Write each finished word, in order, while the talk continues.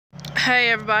Hey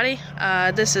everybody,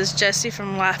 this is Jessie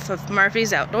from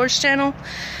LifeofMurphys Outdoors Channel,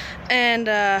 and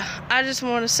I just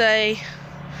want to say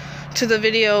to the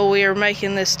video we are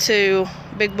making this to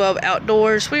BigBub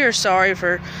Outdoors, we are sorry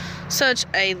for such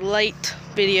a late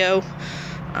video.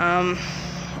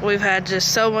 We've had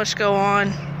just so much go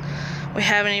on. We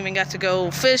haven't even got to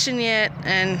go fishing yet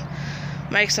and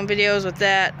make some videos with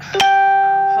that.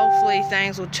 Hopefully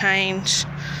things will change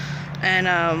and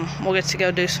we'll get to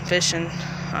go do some fishing.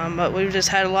 But we've just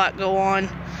had a lot go on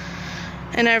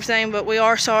and everything, but we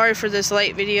are sorry for this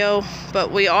late video, but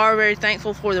we are very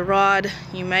thankful for the rod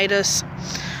you made us,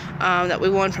 that we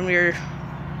won from your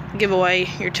giveaway,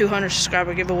 your 200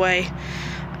 subscriber giveaway,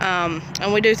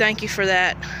 and we do thank you for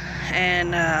that,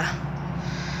 and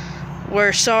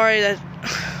we're sorry that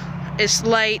it's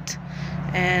late,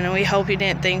 and we hope you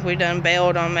didn't think we done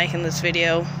bailed on making this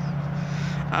video.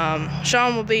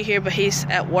 Shawn will be here, but he's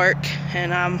at work,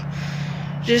 and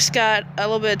just got a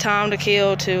little bit of time to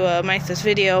kill to make this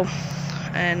video,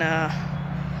 and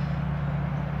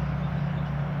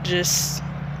just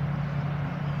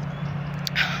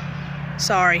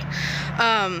sorry.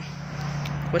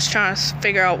 Was trying to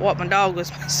figure out what my dog was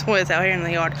messing with out here in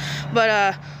the yard,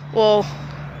 but well,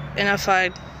 and if I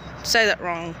say that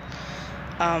wrong,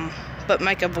 but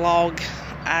make a vlog,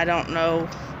 I don't know.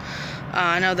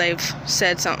 I know they've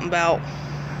said something about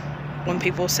when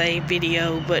people say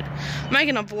video, but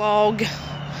making a vlog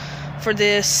for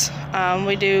this,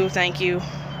 we do thank you,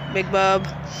 BigBub.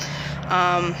 But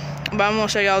I'm gonna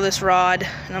show y'all this rod,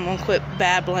 and I'm gonna quit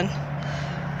babbling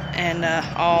and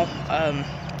all.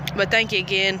 But thank you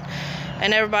again,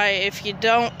 and everybody. If you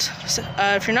don't,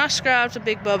 if you're not subscribed to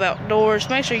BigBub Outdoors,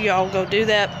 make sure y'all go do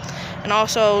that, and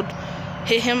also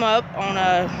hit him up on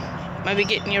maybe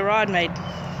getting your rod made.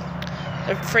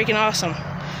 They're freaking awesome.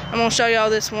 I'm going to show y'all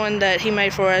this one that he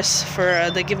made for us for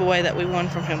the giveaway that we won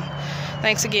from him.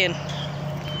 Thanks again.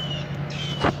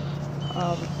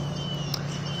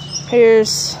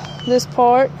 Here's this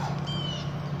part.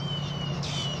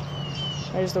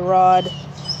 There's the rod.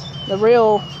 The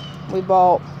reel we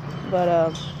bought,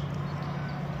 but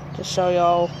to show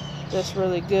y'all this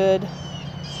really good.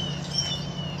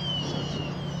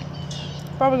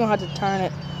 Probably going to have to turn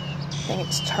it. I think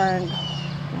it's turned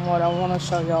from what I want to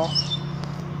show y'all.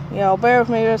 Y'all bear with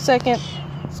me for a second.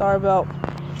 Sorry about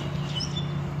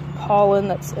pollen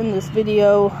that's in this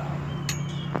video.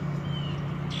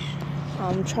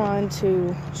 I'm trying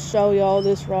to show y'all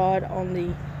this rod on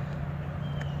the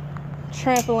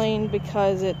trampoline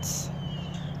because it's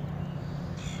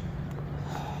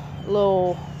a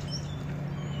little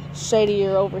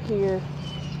shadier over here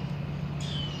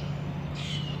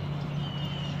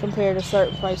compared to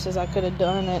certain places I could have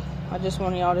done it. I just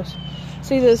want y'all to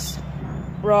see this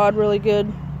rod really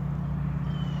good.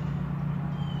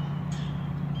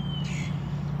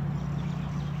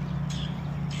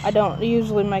 I don't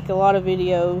usually make a lot of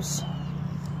videos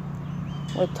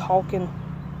with talking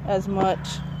as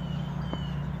much.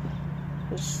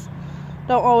 Just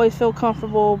don't always feel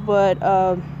comfortable, but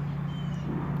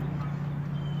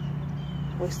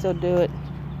we still do it.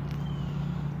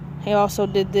 He also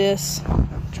did this.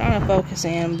 I'm trying to focus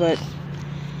in, but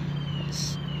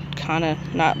it's kind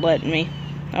of not letting me.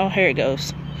 Oh, here it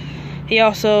goes. He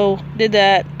also did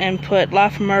that and put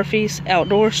LifeofMurphys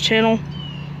Outdoors Channel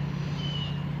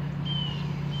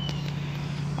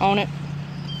on it,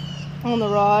 on the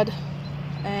rod,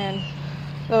 and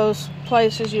those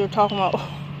places you were talking about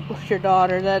with your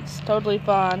daughter, that's totally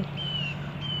fine.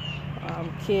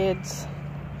 Kids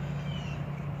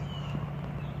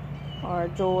are a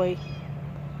joy,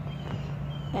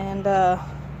 and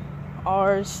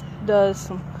ours does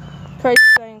some crazy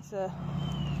things to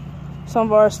some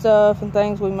of our stuff and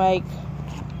things we make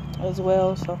as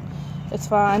well, so it's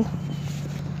fine.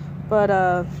 But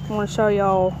I want to show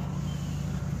y'all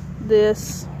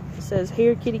this. It says,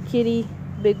 "Here kitty kitty,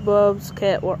 BigBub's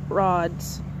cat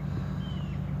rods."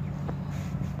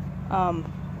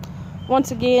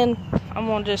 Once again, I'm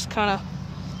gonna just kind of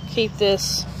keep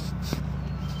this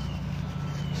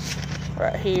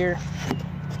right here.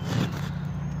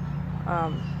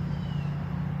 I'm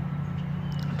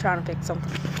trying to fix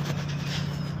something.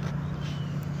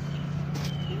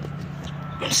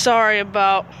 Sorry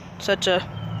about such a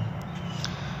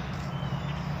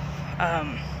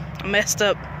messed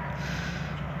up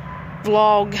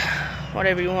vlog,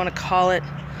 whatever you want to call it.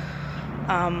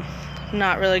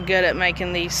 Not really good at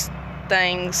making these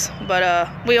things, but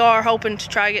we are hoping to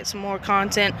try to get some more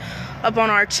content up on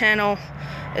our channel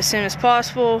as soon as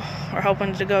possible. We're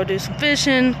hoping to go do some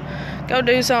fishing, go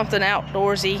do something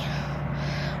outdoorsy.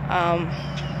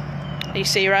 You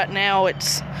see right now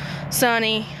it's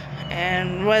sunny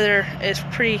and weather is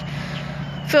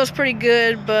feels pretty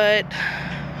good, but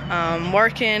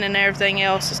working and everything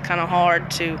else is kind of hard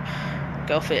to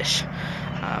go fish.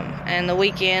 And the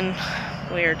weekend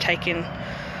we're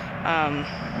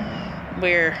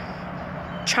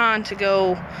trying to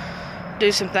go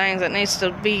do some things that needs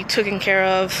to be taken care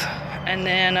of, and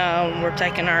then we're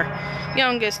taking our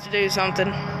youngest to do something,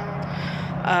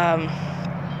 and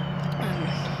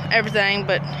everything.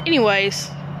 But anyways,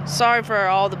 sorry for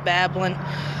all the babbling,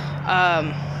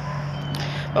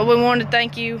 but we wanted to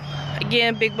thank you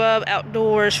again, BigBub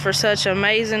Outdoors, for such an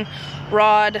amazing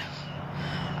rod.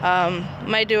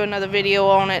 May do another video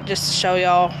on it just to show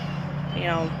y'all,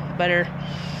 better,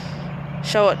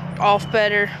 show it off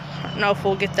better. I don't know if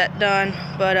we'll get that done,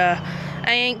 but I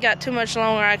ain't got too much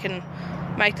longer I can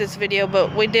make this video.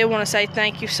 But we did want to say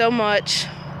thank you so much.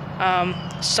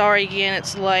 Sorry again,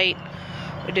 it's late.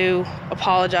 We do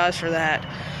apologize for that.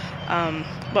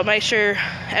 But make sure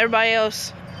everybody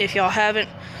else, if y'all haven't,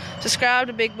 subscribe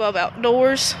to BigBub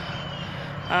Outdoors.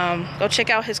 Go check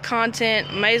out his content,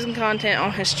 amazing content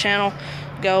on his channel.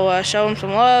 Go show him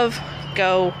some love.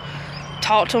 Go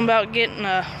talk to him about getting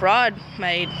a rod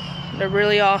made. They're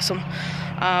really awesome.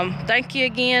 Thank you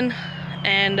again,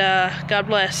 and God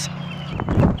bless.